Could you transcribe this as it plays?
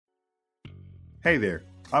Hey there,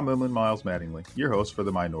 I'm Emlyn Miles Mattingly, your host for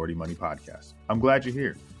the Minority Money Podcast. I'm glad you're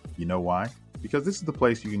here. You know why? Because this is the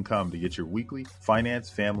place you can come to get your weekly finance,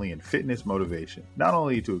 family, and fitness motivation, not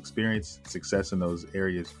only to experience success in those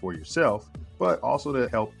areas for yourself, but also to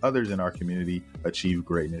help others in our community achieve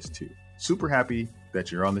greatness too. Super happy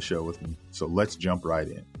that you're on the show with me, so let's jump right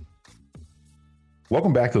in.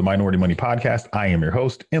 Welcome back to the Minority Money Podcast. I am your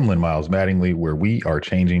host, Emlyn Miles Mattingly, where we are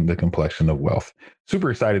changing the complexion of wealth. Super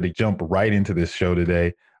excited to jump right into this show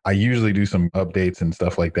today. I usually do some updates and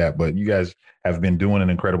stuff like that, but you guys have been doing an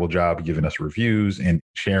incredible job giving us reviews and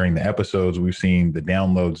sharing the episodes. We've seen the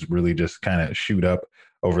downloads really just kind of shoot up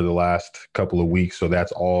over the last couple of weeks. So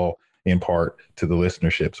that's all in part to the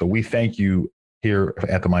listenership. So we thank you here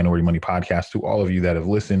at the Minority Money Podcast to all of you that have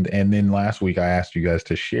listened. And then last week, I asked you guys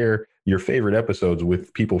to share your favorite episodes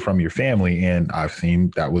with people from your family. And I've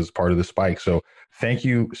seen that was part of the spike. So thank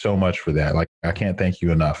you so much for that. I can't thank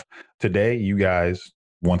you enough. Today, you guys,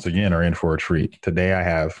 once again, are in for a treat. Today, I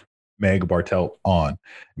have Meg Bartelt on.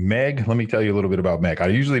 Meg, let me tell you a little bit about Meg. I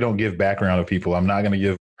usually don't give background of people. I'm not going to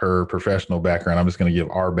give her professional background. I'm just going to give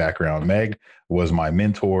our background. Meg was my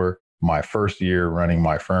mentor my first year running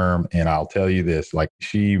my firm. And I'll tell you this,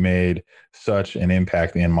 she made such an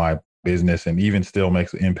impact in my business and even still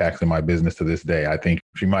makes impacts in my business to this day. I think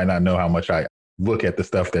she might not know how much I look at the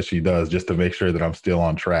stuff that she does just to make sure that I'm still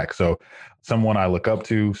on track. So someone I look up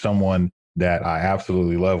to, someone that I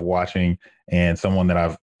absolutely love watching, and someone that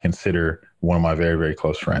I've considered one of my very, very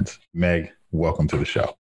close friends. Meg, welcome to the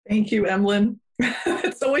show. Thank you, Emlyn.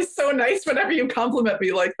 It's always so nice whenever you compliment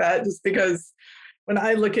me like that, just because when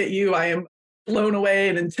I look at you, I am blown away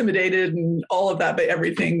and intimidated and all of that by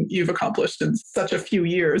everything you've accomplished in such a few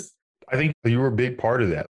years. I think you were a big part of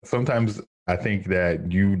that. Sometimes I think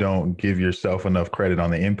that you don't give yourself enough credit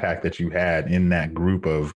on the impact that you had in that group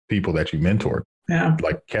of people that you mentored. Yeah.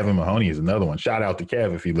 Like Kevin Mahoney is another one. Shout out to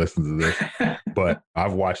Kev if he listens to this. But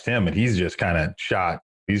I've watched him and he's just kind of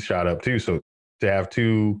he's shot up too. So to have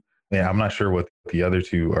two, and I'm not sure what the other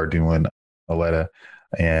two are doing, Aletta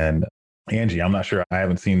and Angie, I'm not sure. I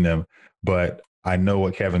haven't seen them, but I know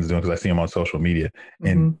what Kevin's doing because I see him on social media.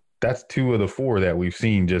 And that's two of the four that we've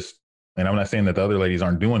seen and I'm not saying that the other ladies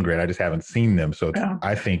aren't doing great. I just haven't seen them. So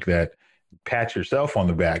I think that pat yourself on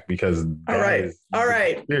the back because all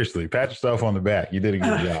right. Seriously, pat yourself on the back. You did a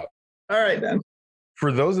good job. All right, then.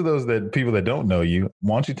 For those people that don't know you,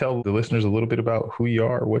 why don't you tell the listeners a little bit about who you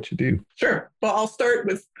are, what you do? Sure. Well, I'll start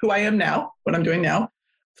with who I am now, what I'm doing now.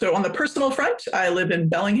 So on the personal front, I live in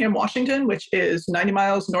Bellingham, Washington, which is 90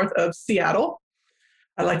 miles north of Seattle.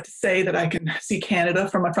 I like to say that I can see Canada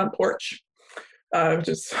from my front porch, which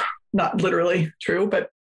is not literally true, but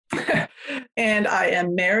and I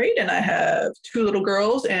am married and I have two little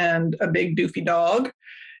girls and a big doofy dog.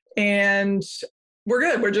 And we're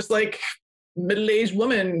good. We're just like middle-aged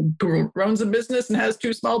woman who runs a business and has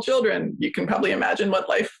two small children. You can probably imagine what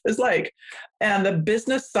life is like. And the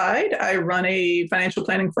business side, I run a financial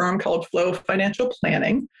planning firm called Flow Financial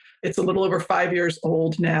Planning. It's a little over 5 years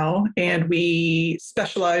old now, and we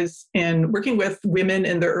specialize in working with women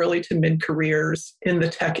in their early to mid careers in the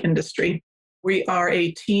tech industry. We are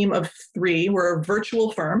a team of 3. We're a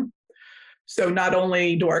virtual firm. So not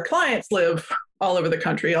only do our clients live all over the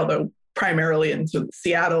country, although primarily in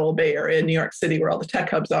Seattle, Bay Area, New York City, where all the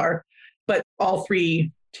tech hubs are, but all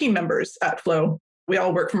 3 team members at Flow, we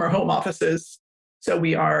all work from our home offices. So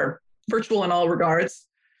we are virtual in all regards.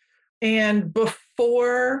 And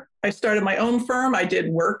before I started my own firm, I did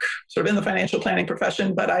work sort of in the financial planning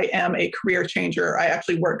profession, but I am a career changer. I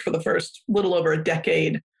actually worked for the first little over a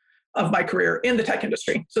decade of my career in the tech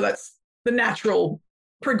industry. So that's the natural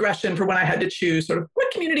progression for when I had to choose sort of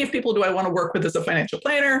what community of people do I want to work with as a financial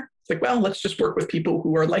planner. It's like, well, let's just work with people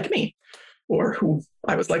who are like me or who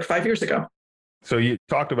I was like 5 years ago. So you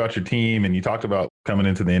talked about your team and you talked about coming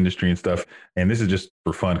into the industry and stuff. And this is just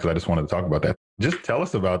for fun because I just wanted to talk about that. Just tell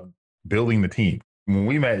us about building the team. When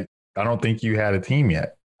we met, I don't think you had a team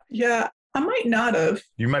yet. Yeah, I might not have.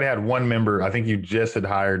 You might have had one member. I think you just had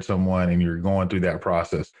hired someone and you're going through that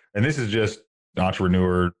process. And this is just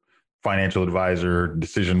entrepreneur, financial advisor,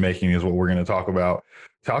 decision-making is what we're going to talk about.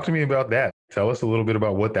 Talk to me about that. Tell us a little bit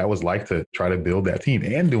about what that was like to try to build that team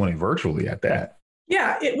and doing it virtually at that.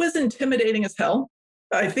 Yeah, it was intimidating as hell.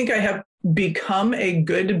 I think I have become a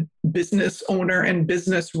good business owner and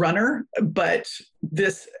business runner, but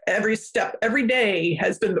this every step, every day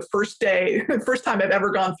has been the first time I've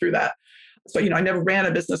ever gone through that. So, I never ran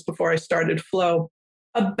a business before I started Flow.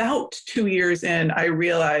 About 2 years in, I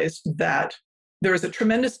realized that there was a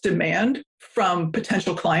tremendous demand from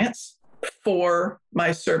potential clients for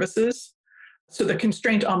my services. So the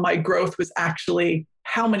constraint on my growth was actually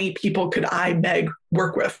how many people could I, Meg,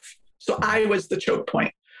 work with? So I was the choke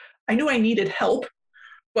point. I knew I needed help,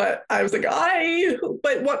 but I was like,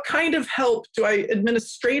 but what kind of help? Do I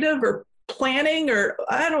administrative or planning or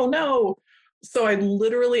I don't know. So I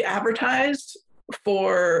literally advertised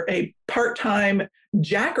for a part-time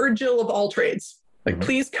Jack or Jill of all trades. Like,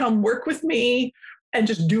 please come work with me and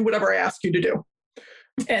just do whatever I ask you to do.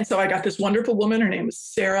 And so I got this wonderful woman. Her name is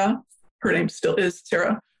Sarah. Her name still is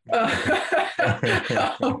Sarah.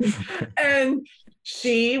 And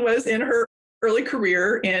she was in her early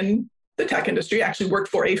career in the tech industry, actually worked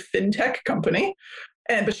for a fintech company.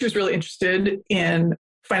 But she was really interested in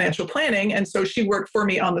financial planning. And so she worked for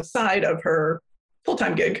me on the side of her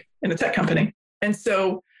full-time gig in a tech company. And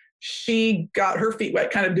so she got her feet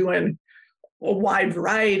wet, kind of doing a wide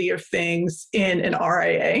variety of things in an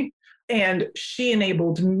RIA. And she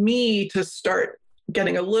enabled me to start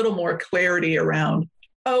getting a little more clarity around,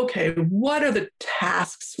 okay, what are the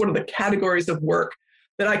tasks? What are the categories of work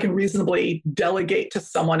that I can reasonably delegate to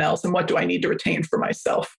someone else? And what do I need to retain for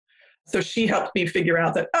myself? So she helped me figure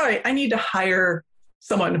out that, all right, I need to hire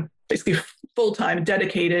someone basically full-time,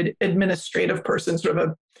 dedicated administrative person,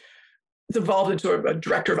 it's evolved into a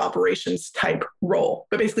director of operations type role.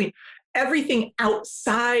 But basically everything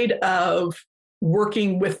outside of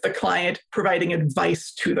working with the client, providing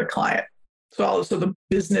advice to the client. So also the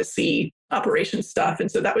businessy operations stuff. And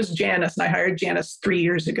so that was Janice. And I hired Janice 3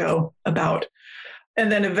 years ago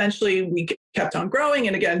and then eventually we kept on growing.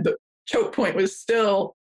 And again, the choke point was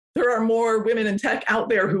still, there are more women in tech out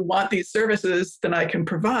there who want these services than I can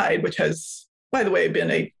provide, which has, by the way,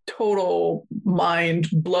 been a total mind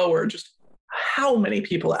blower. Just how many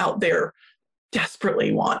people out there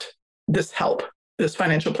desperately want this help, this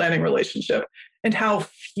financial planning relationship, and how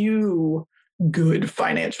few good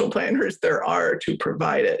financial planners there are to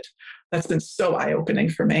provide it. That's been so eye-opening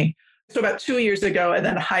for me. So about 2 years ago, I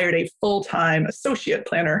then hired a full-time associate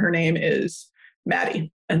planner. Her name is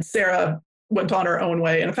Maddie. And Sarah went on her own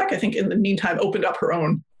way. And in fact, I think in the meantime, opened up her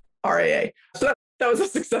own RIA. So that was a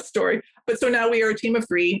success story. But so now we are a team of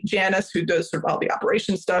 3, Janice, who does sort of all the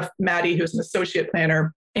operations stuff, Maddie, who's an associate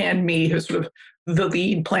planner, and me, who's sort of the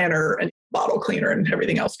lead planner and bottle cleaner and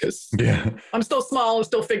everything else, because I'm still small, I'm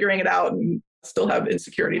still figuring it out, and still have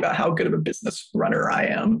insecurity about how good of a business runner I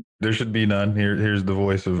am. There should be none. Here's the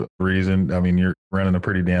voice of reason. I mean, you're running a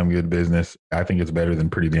pretty damn good business. I think it's better than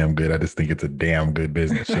pretty damn good. I just think it's a damn good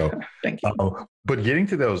business. So thank you. But getting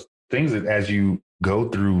to those things that as you go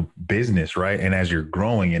through business, right? And as you're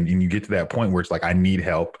growing and you get to that point where it's like, I need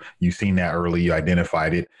help. You've seen that early, you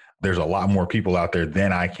identified it. There's a lot more people out there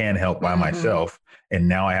than I can help by myself. And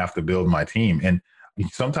now I have to build my team. And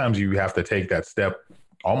sometimes you have to take that step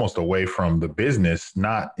almost away from the business,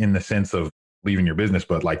 not in the sense of leaving your business,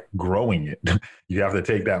 but like growing it. You have to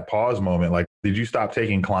take that pause moment. Like, did you stop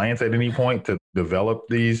taking clients at any point to develop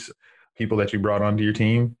these people that you brought onto your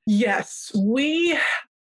team? Yes, we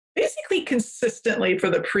basically consistently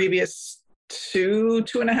for the previous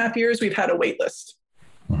 2.5 years, we've had a wait list.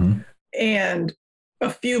 And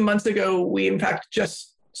a few months ago, we in fact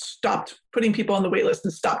just stopped putting people on the wait list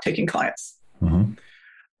and stopped taking clients.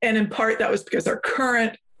 And in part, that was because our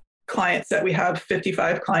current clients that we have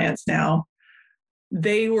 55 clients now,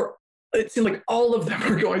 it seemed like all of them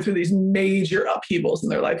were going through these major upheavals in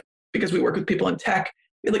their life because we work with people in tech.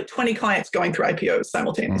 We had like 20 clients going through IPOs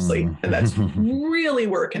simultaneously. And that's really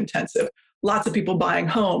work intensive. Lots of people buying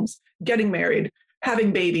homes, getting married,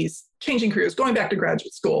 having babies, changing careers, going back to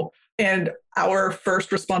graduate school. And our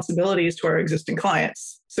first responsibility is to our existing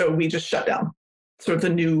clients. So we just shut down sort of the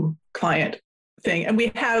new client thing. And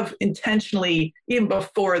we have intentionally, even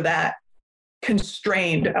before that,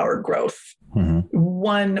 constrained our growth.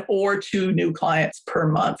 1 or 2 new clients per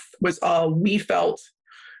month was all we felt.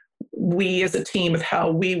 We as a team with how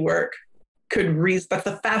we work that's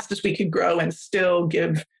the fastest we could grow and still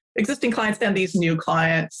give existing clients and these new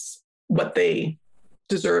clients what they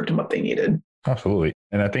deserved and what they needed. Absolutely.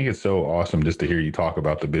 And I think it's so awesome just to hear you talk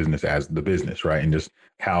about the business as the business, right? And just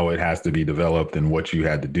how it has to be developed and what you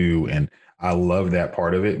had to do. And I love that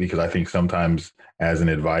part of it because I think sometimes as an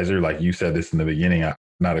advisor, like you said this in the beginning,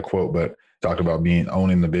 not a quote, but talked about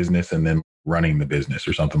owning the business and then running the business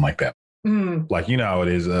or something like that. Like, you know how it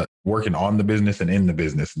is working on the business and in the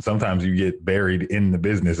business. And sometimes you get buried in the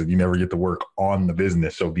business and you never get to work on the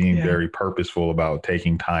business. So being very purposeful about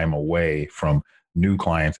taking time away from new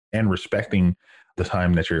clients and respecting the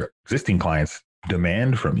time that your existing clients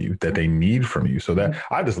demand from you, that they need from you. So that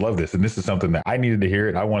I just love this. And this is something that I needed to hear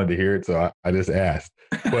it. I wanted to hear it. So I just asked.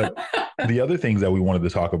 But the other things that we wanted to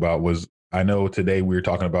talk about was, I know today we were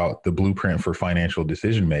talking about the blueprint for financial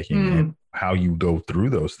decision making. And how you go through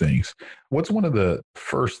those things. What's one of the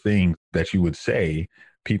first things that you would say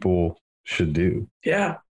people should do?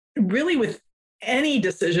 Yeah, really with any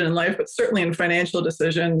decision in life, but certainly in financial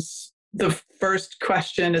decisions, the first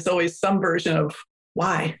question is always some version of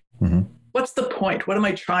why? Mm-hmm. What's the point? What am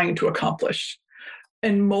I trying to accomplish?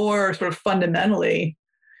 And more sort of fundamentally,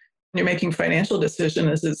 when you're making financial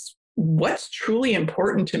decisions, is what's truly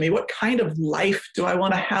important to me? What kind of life do I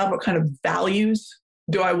want to have? What kind of values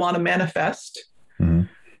do I want to manifest? Mm-hmm.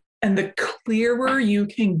 And the clearer you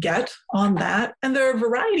can get on that, and there are a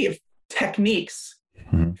variety of techniques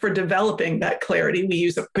for developing that clarity. We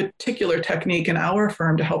use a particular technique in our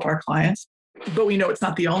firm to help our clients, but we know it's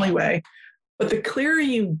not the only way. But the clearer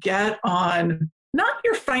you get on not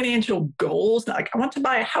your financial goals, not like I want to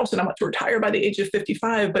buy a house and I want to retire by the age of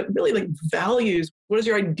 55, but really like values. What does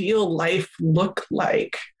your ideal life look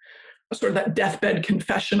like? Sort of that deathbed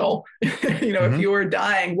confessional. If you were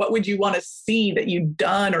dying, what would you want to see that you've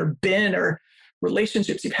done or been, or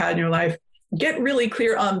relationships you've had in your life? Get really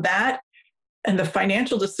clear on that. And the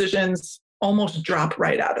financial decisions almost drop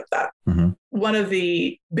right out of that. Mm-hmm. One of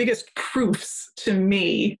the biggest proofs to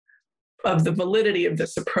me of the validity of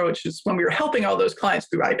this approach is when we were helping all those clients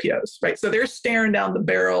through IPOs, right? So they're staring down the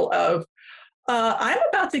barrel of, I'm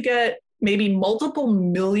about to get maybe multiple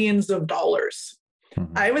millions of dollars.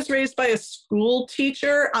 Mm-hmm. I was raised by a school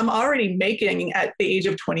teacher. I'm already making, at the age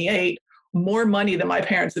of 28, more money than my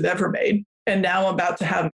parents have ever made. And now I'm about to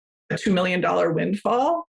have a $2 million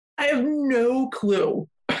windfall. I have no clue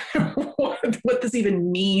what this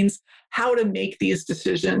even means, how to make these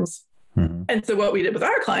decisions. Mm-hmm. And so what we did with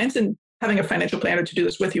our clients, and having a financial planner to do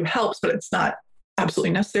this with you helps, but it's not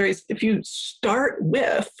absolutely necessary, is if you start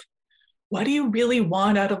with, what do you really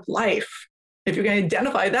want out of life? If you're going to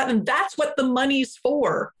identify that, then that's what the money's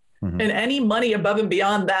for. Mm-hmm. And any money above and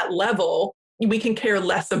beyond that level, we can care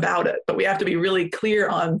less about it, but we have to be really clear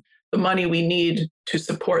on the money we need to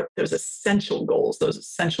support those essential goals, those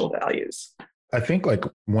essential values. I think like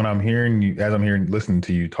when I'm hearing you, as I'm listening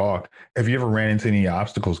to you talk, have you ever ran into any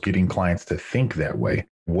obstacles getting clients to think that way?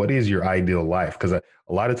 What is your ideal life? Because a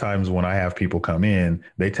lot of times when I have people come in,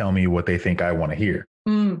 they tell me what they think I want to hear.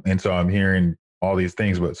 And so I'm hearing all these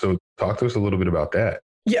things, but so talk to us a little bit about that.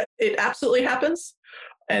 Yeah, it absolutely happens.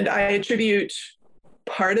 And I attribute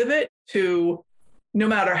part of it to no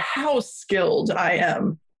matter how skilled I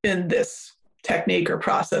am in this technique or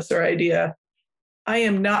process or idea, I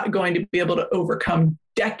am not going to be able to overcome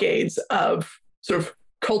decades of sort of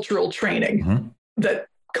cultural training that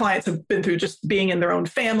clients have been through just being in their own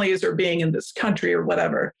families or being in this country or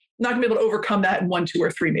whatever. I'm not going to be able to overcome that in 1, 2, or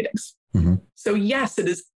 3 meetings. So yes, it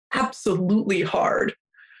is absolutely hard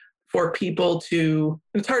for people to,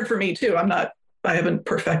 it's hard for me too. I haven't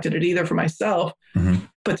perfected it either for myself,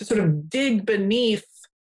 but to sort of dig beneath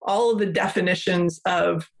all of the definitions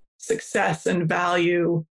of success and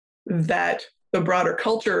value that the broader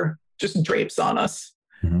culture just drapes on us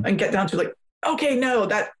and get down to like, okay, no,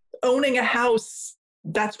 that owning a house,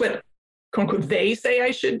 that's what quote unquote they say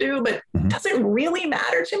I should do, but does it really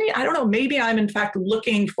matter to me? I don't know. Maybe I'm in fact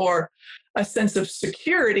looking for a sense of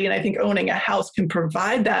security, and I think owning a house can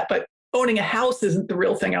provide that, but owning a house isn't the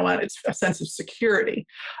real thing I want. It's a sense of security.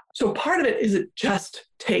 So part of it is it just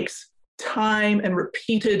takes time and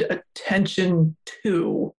repeated attention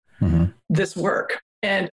to this work.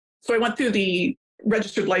 And so I went through the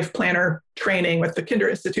registered life planner training with the Kinder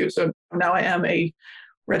Institute. So now I am a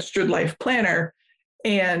registered life planner.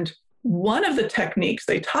 And one of the techniques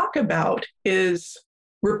they talk about is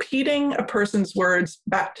repeating a person's words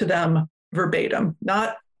back to them verbatim,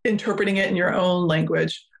 not interpreting it in your own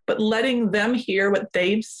language, but letting them hear what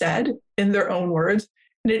they've said in their own words.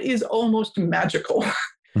 And it is almost magical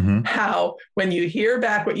how when you hear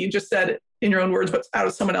back what you just said in your own words, what's out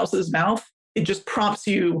of someone else's mouth, it just prompts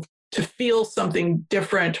you to feel something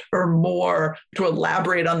different or more, to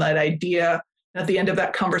elaborate on that idea. And at the end of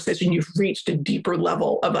that conversation, you've reached a deeper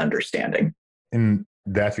level of understanding. And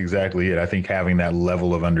that's exactly it. I think having that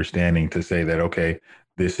level of understanding to say that, okay,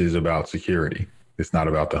 this is about security. It's not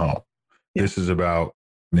about the home. Yeah. This is about,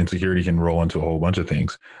 and security can roll into a whole bunch of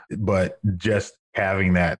things, but just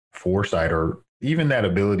having that foresight or even that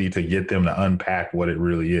ability to get them to unpack what it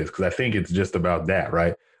really is. Because I think it's just about that,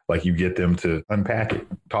 right? Like you get them to unpack it,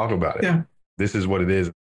 talk about it. Yeah. This is what it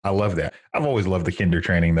is. I love that. I've always loved the Kinder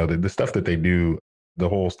training, though. The stuff that they do, the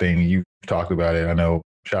whole thing, you talked about it. I know,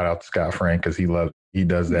 shout out to Scott Frank, because he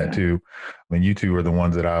does that too. I mean, you two are the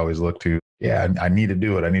ones that I always look to. Yeah, I need to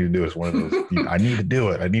do it. I need to do it. It's one of those, I need to do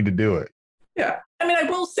it. I need to do it. Yeah. I mean, I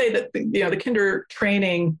will say that, the Kinder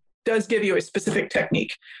training does give you a specific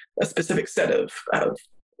technique, a specific set of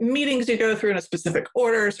meetings you go through in a specific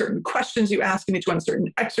order, certain questions you ask in each one,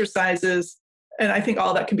 certain exercises. And I think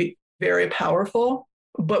all that can be very powerful.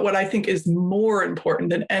 But what I think is more important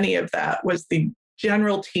than any of that was the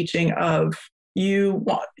general teaching of you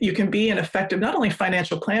can be an effective, not only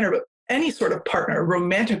financial planner, but any sort of partner, a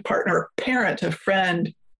romantic partner, a parent, a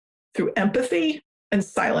friend, through empathy and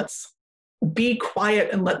silence. Be quiet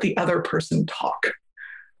and let the other person talk.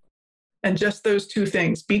 And just those two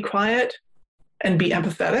things, be quiet and be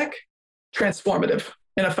empathetic, transformative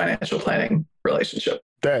in a financial planning relationship.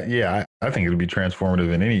 I think it'd be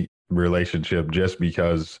transformative in any relationship just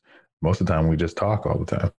because most of the time we just talk all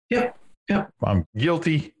the time. Yep. I'm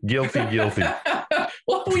guilty.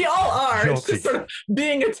 Well, we all are. Guilty. It's just sort of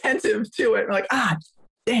being attentive to it. We're like,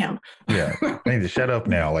 damn. Yeah. I need to shut up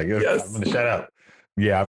now. Like, yes. I'm going to shut up.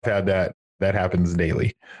 Yeah. I've had that. That happens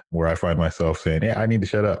daily where I find myself saying, I need to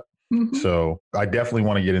shut up. Mm-hmm. So I definitely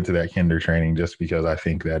want to get into that Kinder training just because I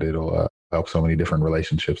think that it'll help so many different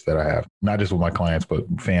relationships that I have, not just with my clients, but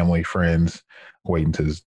family, friends,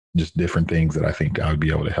 acquaintances, just different things that I think I would be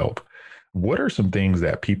able to help. What are some things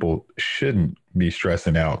that people shouldn't be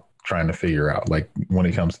stressing out trying to figure out, like when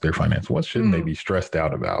it comes to their finance? What shouldn't they be stressed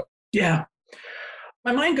out about? Yeah.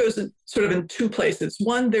 My mind goes sort of in two places.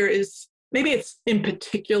 One, there is, maybe it's in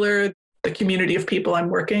particular the community of people I'm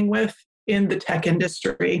working with in the tech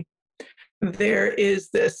industry. There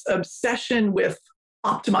is this obsession with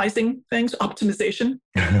optimizing things, optimization.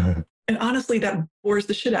 And honestly, that bores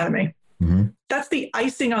the shit out of me. Mm-hmm. That's the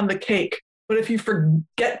icing on the cake. But if you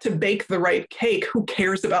forget to bake the right cake, who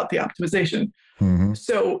cares about the optimization? Mm-hmm.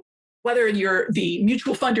 So whether the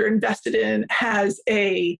mutual fund you're invested in has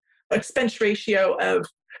a expense ratio of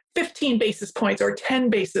 15 basis points or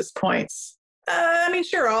 10 basis points,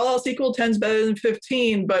 sure, all else equal, 10's better than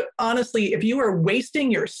 15. But honestly, if you are wasting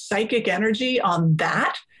your psychic energy on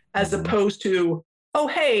that, as opposed to, oh,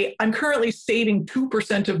 hey, I'm currently saving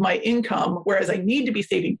 2% of my income, whereas I need to be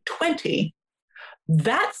saving 20,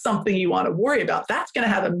 that's something you want to worry about. That's going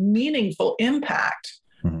to have a meaningful impact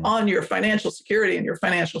on your financial security and your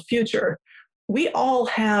financial future. We all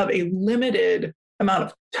have a limited amount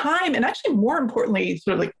of time, and actually more importantly,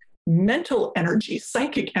 sort of like mental energy,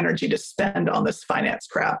 psychic energy to spend on this finance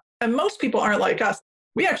crap. And most people aren't like us.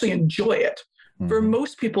 We actually enjoy it. Mm-hmm. For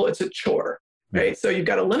most people, it's a chore, right? So you've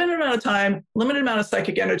got a limited amount of time, limited amount of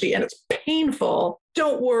psychic energy, and it's painful.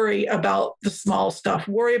 Don't worry about the small stuff.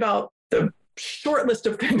 Worry about the short list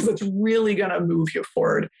of things that's really going to move you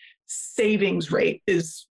forward. Savings rate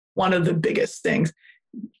is one of the biggest things.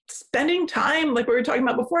 Spending time, like we were talking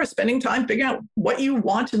about before, spending time figuring out what you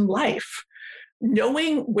want in life.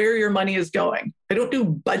 Knowing where your money is going. I don't do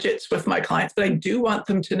budgets with my clients, but I do want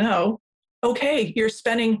them to know, okay, you're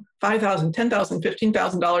spending $5,000, $10,000,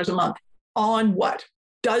 $15,000 a month on what?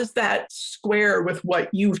 Does that square with what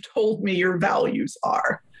you've told me your values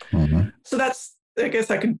are? Mm-hmm. So that's, I guess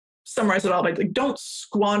I could summarize it all by like, don't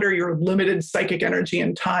squander your limited psychic energy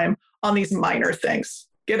and time on these minor things.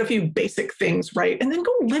 Get a few basic things right, and then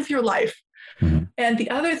go live your life. Mm-hmm. And the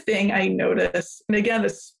other thing I notice, and again,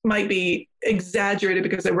 this might be exaggerated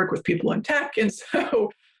because I work with people in tech. And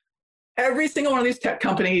so every single one of these tech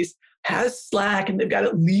companies has Slack, and they've got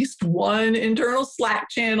at least one internal Slack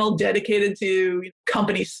channel dedicated to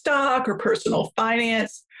company stock or personal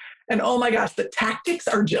finance. And oh my gosh, the tactics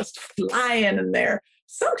are just flying in there.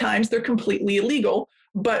 Sometimes they're completely illegal,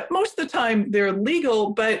 but most of the time they're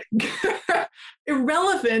legal, but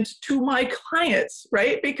irrelevant to my clients,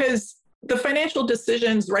 right? Because the financial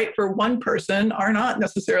decisions right for one person are not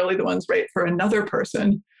necessarily the ones right for another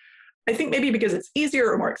person. I think maybe because it's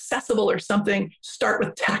easier or more accessible or something, start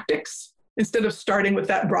with tactics instead of starting with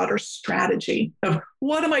that broader strategy of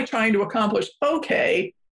what am I trying to accomplish?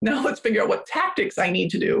 Okay, now let's figure out what tactics I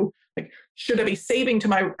need to do. Like, should I be saving to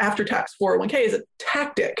my after-tax 401k? Is a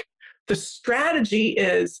tactic. The strategy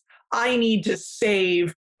is I need to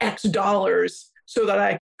save X dollars so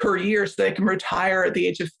that per year so that I can retire at the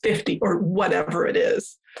age of 50 or whatever it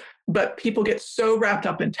is. But people get so wrapped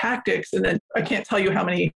up in tactics. And then I can't tell you how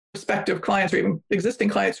many prospective clients or even existing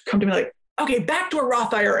clients come to me like, okay, backdoor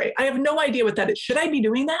Roth IRA. I have no idea what that is. Should I be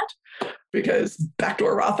doing that? Because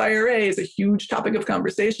backdoor Roth IRA is a huge topic of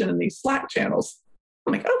conversation in these Slack channels.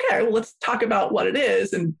 I'm like, okay, well, let's talk about what it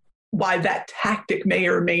is and why that tactic may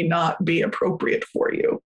or may not be appropriate for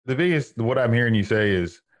you. What I'm hearing you say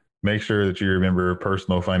is make sure that you remember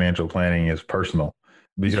personal financial planning is personal,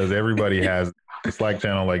 because everybody has a Slack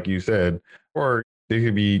channel, like you said, or it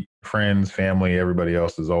could be friends, family, everybody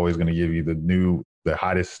else is always going to give you the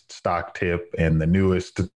hottest stock tip and the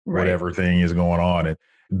newest whatever thing is going on. And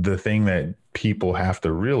the thing that people have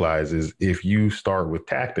to realize is if you start with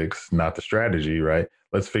tactics, not the strategy, right?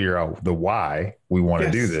 Let's figure out the why we want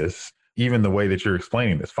to do this. Even the way that you're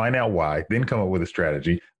explaining this, find out why, then come up with a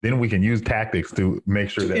strategy. Then we can use tactics to make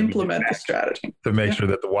sure that implement the strategy to make sure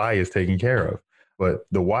that the why is taken care of. But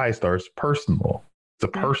the why starts personal. It's a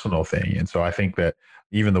personal thing. And so I think that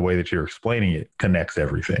even the way that you're explaining it connects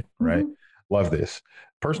everything, right? Love this.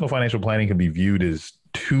 Personal financial planning can be viewed as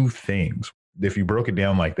two things. If you broke it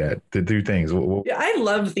down like that, the two things. Yeah, I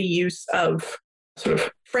love the use of sort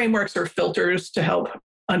of frameworks or filters to help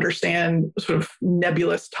understand sort of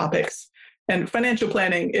nebulous topics. And financial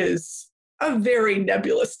planning is a very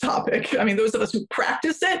nebulous topic. I mean, those of us who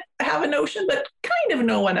practice it have a notion, but kind of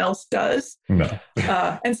no one else does. No.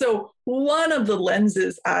 And so one of the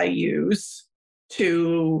lenses I use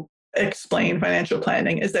to explain financial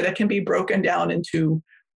planning is that it can be broken down into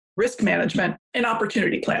risk management and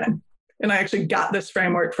opportunity planning. And I actually got this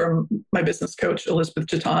framework from my business coach, Elizabeth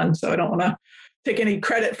Chetan. So I don't want to take any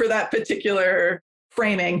credit for that particular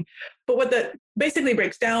framing. But what that basically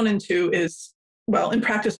breaks down into is, well, in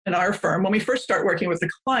practice in our firm, when we first start working with a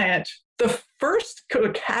client, the first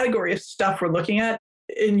category of stuff we're looking at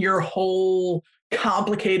in your whole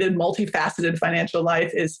complicated, multifaceted financial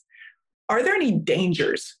life is, are there any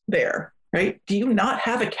dangers there, right? Do you not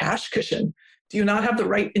have a cash cushion? Do you not have the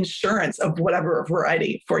right insurance of whatever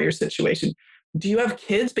variety for your situation? Do you have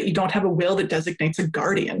kids, but you don't have a will that designates a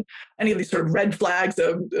guardian? Any of these sort of red flags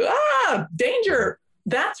of, danger,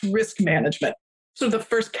 that's risk management. So the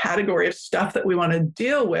first category of stuff that we want to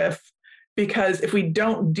deal with, because if we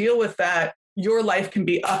don't deal with that, your life can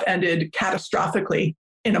be upended catastrophically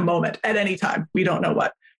in a moment at any time. We don't know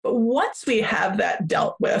what. But once we have that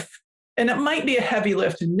dealt with, and it might be a heavy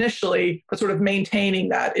lift initially, but sort of maintaining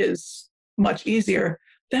that is much easier,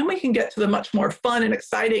 then we can get to the much more fun and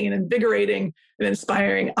exciting and invigorating and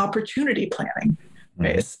inspiring opportunity planning,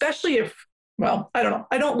 right? Especially if, well, I don't know.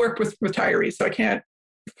 I don't work with retirees, so I can't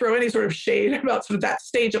throw any sort of shade about sort of that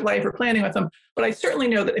stage of life or planning with them. But I certainly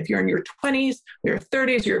know that if you're in your 20s, your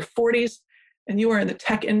 30s, your 40s, and you are in the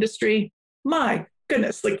tech industry, my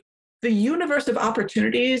goodness, like the universe of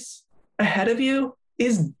opportunities ahead of you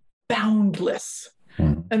is boundless.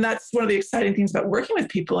 And that's one of the exciting things about working with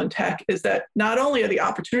people in tech is that not only are the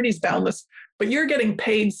opportunities boundless, but you're getting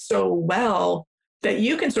paid so well that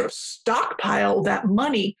you can sort of stockpile that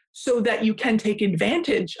money so that you can take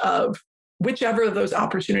advantage of whichever of those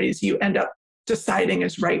opportunities you end up deciding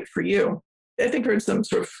is right for you. I think I've heard some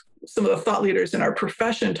of the thought leaders in our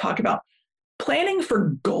profession talk about planning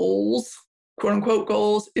for goals, quote unquote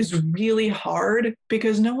goals, is really hard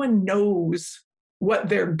because no one knows what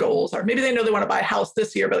their goals are. Maybe they know they want to buy a house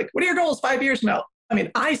this year, but like, what are your goals 5 years from now? I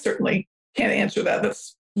mean, I certainly can't answer that.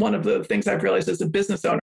 That's one of the things I've realized as a business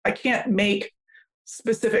owner. I can't make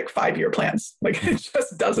specific 5-year plans. Like it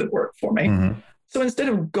just doesn't work for me. So instead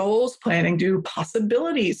of goals planning, do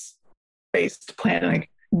possibilities-based planning.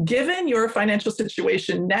 Given your financial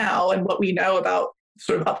situation now and what we know about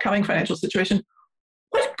sort of upcoming financial situation,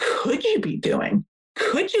 what could you be doing?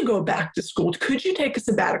 Could you go back to school? Could you take a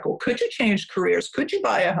sabbatical? Could you change careers? Could you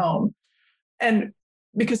buy a home? And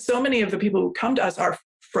because so many of the people who come to us are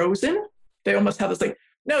frozen, they almost have this like,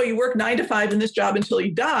 no, you work 9 to 5 in this job until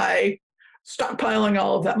you die, stockpiling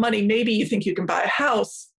all of that money. Maybe you think you can buy a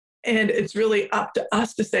house. And it's really up to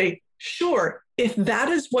us to say, sure, if that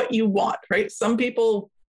is what you want, right? Some people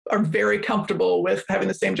are very comfortable with having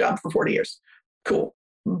the same job for 40 years. Cool.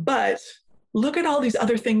 But look at all these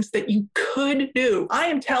other things that you could do. I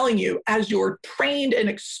am telling you, as your trained and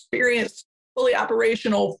experienced, fully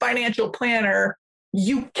operational financial planner,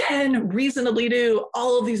 you can reasonably do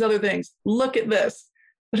all of these other things. Look at this.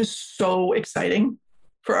 It is so exciting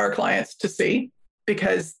for our clients to see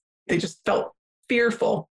because they just felt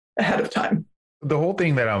fearful ahead of time. The whole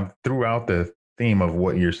thing that I'm throughout the theme of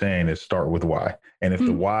what you're saying is start with why. And if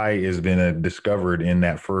the why has been discovered in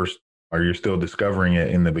that first, or you're still discovering it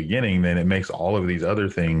in the beginning, then it makes all of these other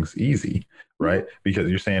things easy, right? Because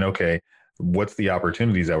you're saying, okay, what's the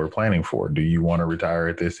opportunities that we're planning for? Do you want to retire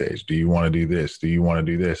at this age? Do you want to do this? Do you want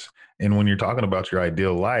to do this? And when you're talking about your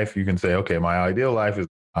ideal life, you can say, okay, my ideal life is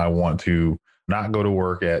I want to not go to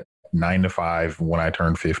work at 9 to 5 when I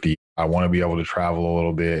turn 50. I want to be able to travel a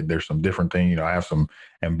little bit. There's some different things, I have some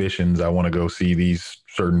ambitions. I want to go see these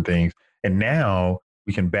certain things. And now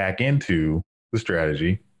we can back into the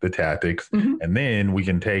strategy, the tactics, and then we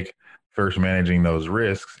can take first managing those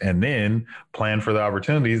risks and then plan for the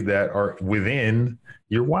opportunities that are within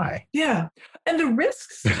your why. Yeah. And the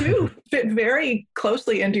risks too fit very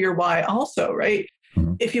closely into your why also, right?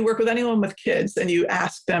 If you work with anyone with kids and you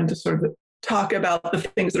ask them to sort of talk about the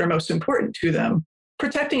things that are most important to them,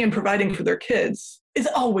 protecting and providing for their kids is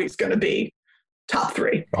always going to be top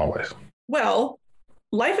three. Always. Well,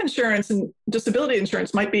 life insurance and disability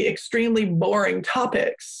insurance might be extremely boring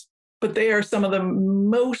topics, but they are some of the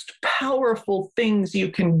most powerful things you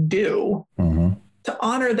can do to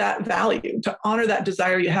honor that value, to honor that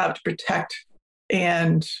desire you have to protect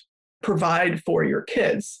and provide for your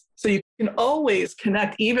kids. So you can always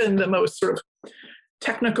connect even the most sort of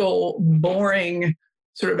technical, boring,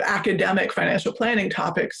 sort of academic financial planning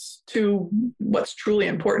topics to what's truly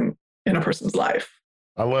important in a person's life.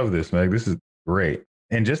 I love this, Meg. This is great.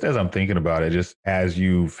 And just as I'm thinking about it, just as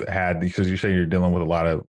you've had, because you say you're dealing with a lot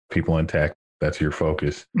of people in tech, that's your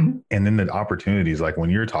focus. And then the opportunities, like when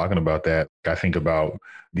you're talking about that, I think about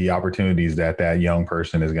the opportunities that that young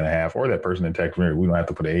person is going to have, or that person in tech, we don't have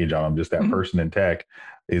to put an age on them, just that person in tech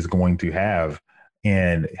is going to have.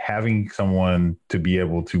 And having someone to be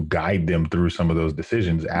able to guide them through some of those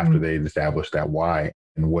decisions after they've established that why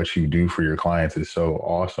and what you do for your clients is so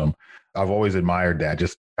awesome. I've always admired that,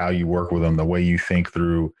 just how you work with them, the way you think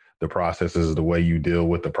through the processes, the way you deal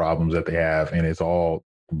with the problems that they have. And it's all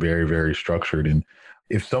very, very structured. And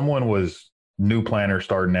if someone was new planner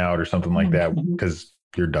starting out or something like that, because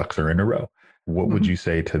your ducks are in a row, what would you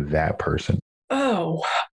say to that person? Oh,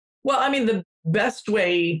 well, I mean, the best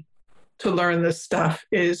way to learn this stuff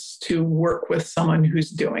is to work with someone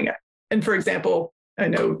who's doing it. And for example, I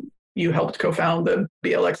know you helped co-found the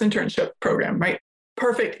BLX internship program, right?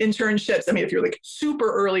 Perfect internships. I mean, if you're like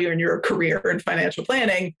super early in your career in financial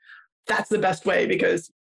planning, that's the best way,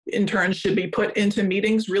 because interns should be put into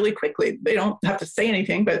meetings really quickly. They don't have to say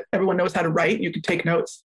anything, but everyone knows how to write. You can take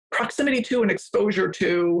notes. Proximity to and exposure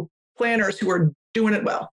to planners who are doing it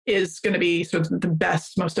well is going to be sort of the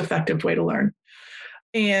best, most effective way to learn.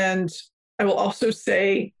 And I will also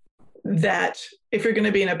say that if you're going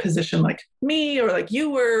to be in a position like me or like you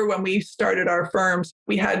were when we started our firms,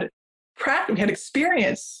 we had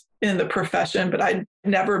experience in the profession, but I'd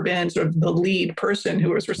never been sort of the lead person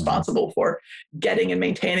who was responsible for getting and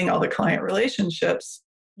maintaining all the client relationships.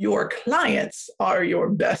 Your clients are your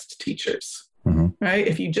best teachers, right?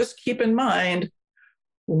 If you just keep in mind,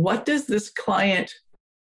 what does this client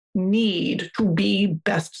need to be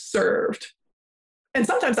best served? And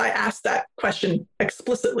sometimes I ask that question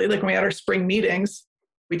explicitly, like when we had our spring meetings,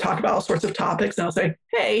 we talk about all sorts of topics, and I'll say,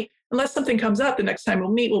 hey, unless something comes up, the next time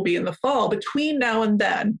we'll meet will be in the fall. Between now and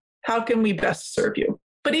then, how can we best serve you?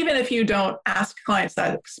 But even if you don't ask clients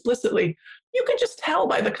that explicitly, you can just tell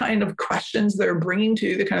by the kind of questions they're bringing to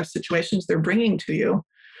you, the kind of situations they're bringing to you,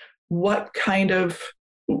 what kind of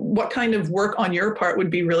work on your part would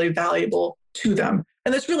be really valuable to them.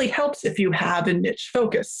 And this really helps if you have a niche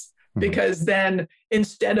focus, because then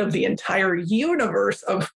instead of the entire universe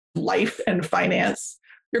of life and finance,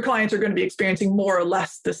 your clients are going to be experiencing more or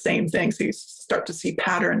less the same thing. So you start to see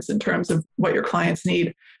patterns in terms of what your clients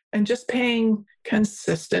need, and just paying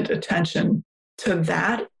consistent attention to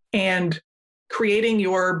that and creating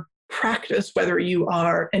your practice, whether you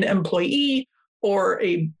are an employee or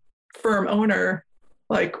a firm owner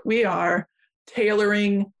like we are,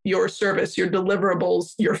 tailoring your service, your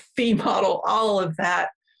deliverables, your fee model, all of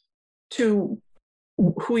that to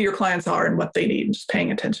who your clients are and what they need, and just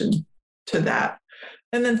paying attention to that.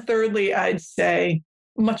 And then thirdly, I'd say,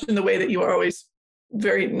 much in the way that you are always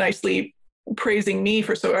very nicely praising me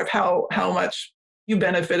for sort of how much you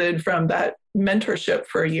benefited from that mentorship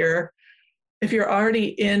for a year, if you're already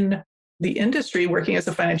in the industry working as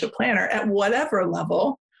a financial planner at whatever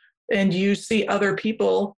level, and you see other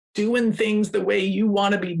people doing things the way you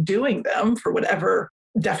want to be doing them, for whatever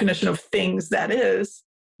definition of things that is,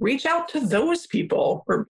 reach out to those people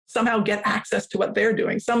or somehow get access to what they're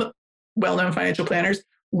doing. Some well-known financial planners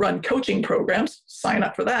run coaching programs, sign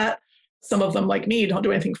up for that. Some of them, like me, don't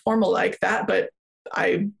do anything formal like that, but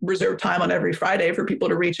I reserve time on every Friday for people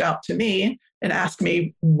to reach out to me and ask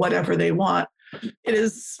me whatever they want. It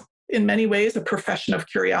is, in many ways, a profession of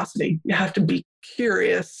curiosity. You have to be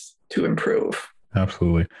curious to improve.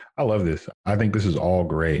 Absolutely. I love this. I think this is all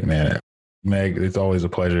great, man. Meg, it's always a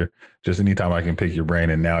pleasure. Just anytime I can pick your brain,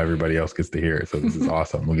 and now everybody else gets to hear it. So this is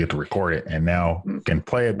awesome. We get to record it and now can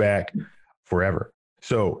play it back forever.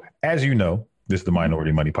 So as you know, this is the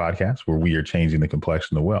Minority Money Podcast, where we are changing the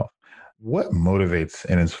complexion of wealth. What motivates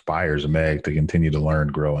and inspires Meg to continue to learn,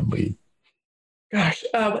 grow, and lead? Gosh,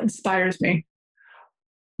 what inspires me?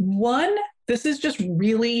 One, this is just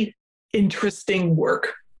really interesting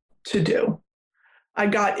work to do. I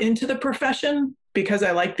got into the profession because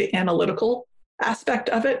I like the analytical aspect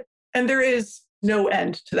of it. And there is no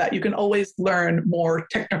end to that. You can always learn more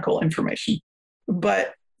technical information.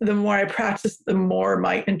 But the more I practice, the more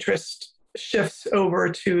my interest shifts over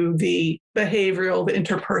to the behavioral, the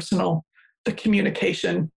interpersonal, the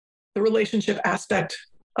communication, the relationship aspect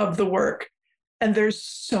of the work. And there's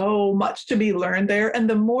so much to be learned there. And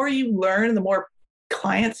the more you learn, the more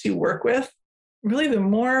clients you work with, really the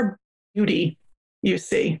more beauty you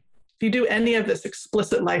see. If you do any of this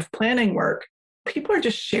explicit life planning work, people are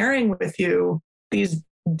just sharing with you these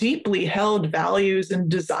deeply held values and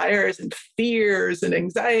desires and fears and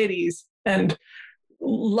anxieties and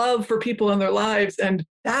love for people in their lives. And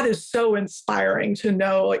that is so inspiring to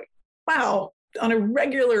know, like, wow, on a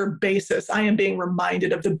regular basis, I am being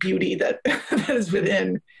reminded of the beauty that, that is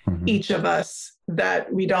within each of us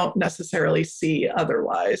that we don't necessarily see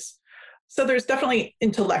otherwise. So there's definitely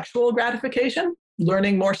intellectual gratification,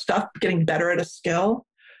 learning more stuff, getting better at a skill.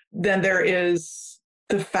 Then there is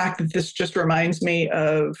the fact that this just reminds me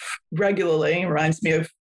of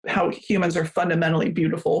how humans are fundamentally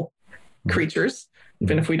beautiful creatures,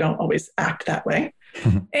 even if we don't always act that way.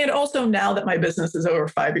 And also now that my business is over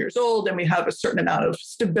 5 years old and we have a certain amount of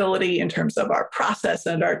stability in terms of our process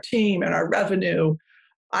and our team and our revenue,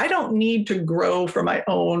 I don't need to grow for my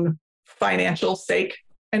own financial sake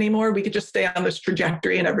anymore. We could just stay on this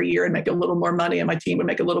trajectory and every year and make a little more money and my team would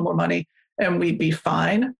make a little more money and we'd be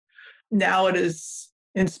fine. Now it is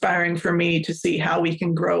inspiring for me to see how we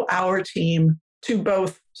can grow our team to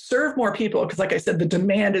both serve more people, because like I said, the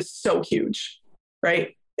demand is so huge,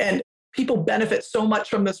 right? And people benefit so much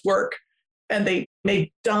from this work and they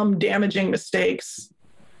make dumb, damaging mistakes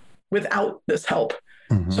without this help.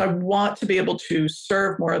 So I want to be able to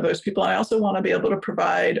serve more of those people. I also want to be able to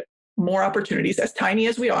provide more opportunities, as tiny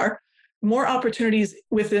as we are, more opportunities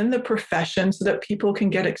within the profession so that people can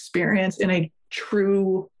get experience in a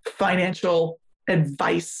true financial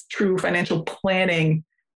advice, true financial planning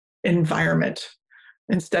environment,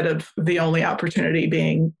 instead of the only opportunity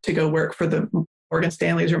being to go work for the Morgan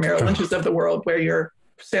Stanleys or Merrill Lynch's of the world, where you're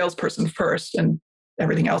salesperson first and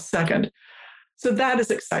everything else second. So that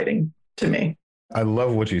is exciting to me. I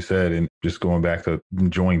love what you said. And just going back to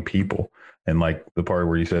enjoying people and like the part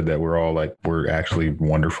where you said that we're actually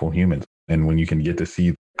wonderful humans. And when you can get to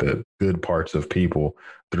see the good parts of people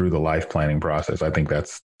through the life planning process, I think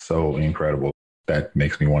that's so incredible. That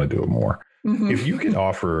makes me want to do it more. If you could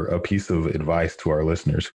offer a piece of advice to our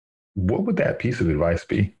listeners, what would that piece of advice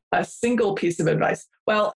be? A single piece of advice.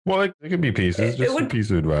 Well, it could be pieces, just a piece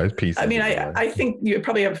of advice. I think you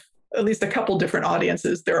probably have at least a couple different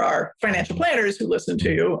audiences. There are financial planners who listen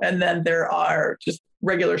to you, and then there are just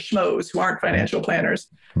regular schmoes who aren't financial planners.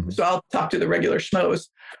 So I'll talk to the regular schmoes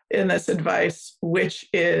in this advice, which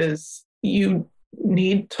is you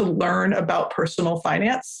need to learn about personal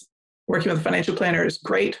finance. Working with a financial planner is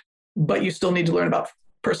great, but you still need to learn about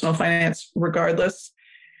personal finance regardless.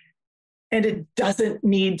 And it doesn't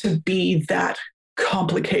need to be that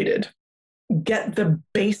complicated. Get the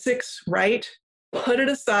basics right, put it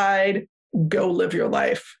aside, go live your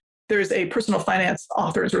life. There's a personal finance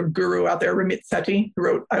author, sort of guru out there, Ramit Sethi, who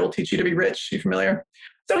wrote I Will Teach You to Be Rich. You familiar?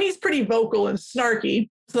 So he's pretty vocal and snarky.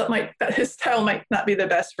 So his style might not be the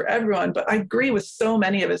best for everyone, but I agree with so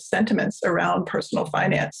many of his sentiments around personal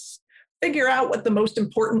finance. Figure out what the most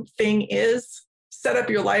important thing is. Set up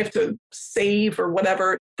your life to save or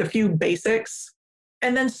whatever, the few basics,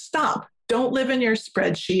 and then stop. Don't live in your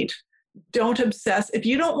spreadsheet. Don't obsess. If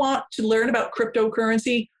you don't want to learn about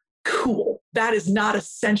cryptocurrency, cool. That is not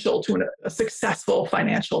essential to a successful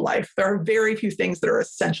financial life. There are very few things that are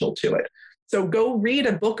essential to it. So go read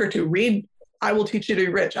a book or two. Read I Will Teach You to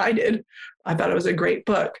Be Rich. I did. I thought it was a great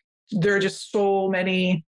book. There are just so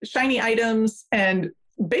many shiny items and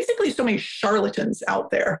basically so many charlatans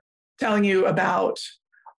out there telling you about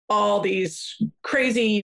all these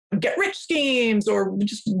crazy get rich schemes or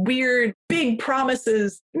just weird big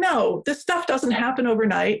promises. No, this stuff doesn't happen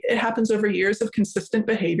overnight. It happens over years of consistent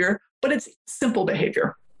behavior, but it's simple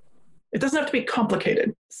behavior. It doesn't have to be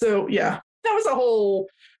complicated. So yeah, that was a whole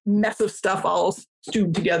mess of stuff all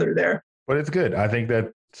stewed together there. But it's good. I think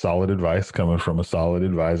that solid advice coming from a solid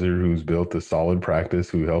advisor who's built a solid practice,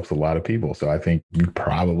 who helps a lot of people. So I think you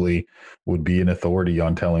probably would be an authority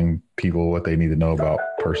on telling people what they need to know about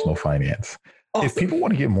personal finance. Awesome. If people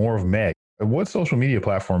want to get more of Meg, what social media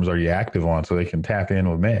platforms are you active on so they can tap in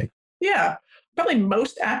with Meg? Yeah, probably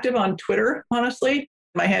most active on Twitter, honestly.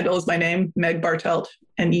 My handle is my name, Meg Bartelt,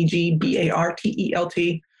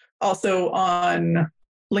 MEGBARTELT. Also on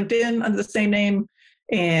LinkedIn under the same name,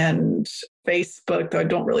 and Facebook, though I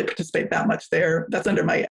don't really participate that much there. That's under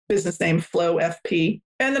my business name, Flow FP.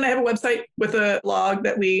 And then I have a website with a blog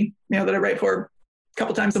that that I write for a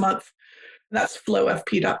couple times a month. That's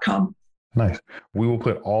flowfp.com. Nice. We will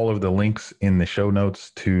put all of the links in the show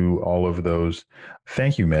notes to all of those.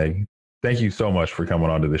 Thank you, Meg. Thank you so much for coming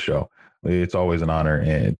on to the show. It's always an honor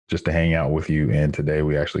and just to hang out with you. And today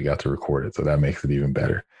we actually got to record it, so that makes it even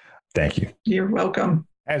better. Thank you. You're welcome.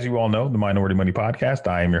 As you all know, the Minority Money Podcast,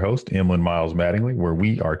 I am your host, Emlyn Miles Mattingly, where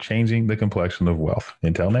we are changing the complexion of wealth.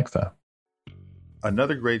 Until next time.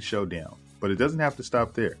 Another great show down, but it doesn't have to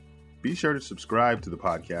stop there. Be sure to subscribe to the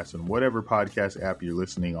podcast on whatever podcast app you're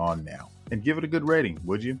listening on now, and give it a good rating,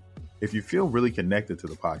 would you? If you feel really connected to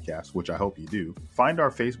the podcast, which I hope you do, find our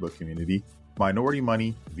Facebook community, Minority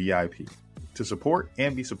Money VIP, to support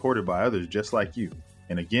and be supported by others just like you.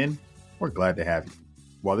 And again, we're glad to have you.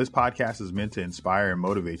 While this podcast is meant to inspire and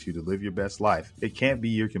motivate you to live your best life, it can't be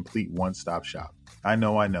your complete one-stop shop. I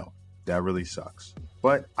know, that really sucks.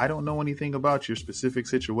 But I don't know anything about your specific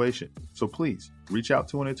situation. So please reach out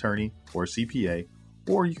to an attorney or a CPA,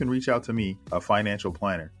 or you can reach out to me, a financial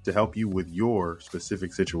planner, to help you with your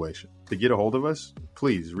specific situation. To get a hold of us,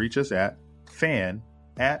 please reach us at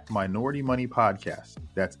fan@Minority Money Podcast.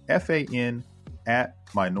 That's FAN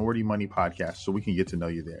 @Minority Money Podcast, so we can get to know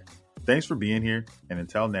you there. Thanks for being here, and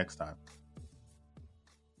until next time,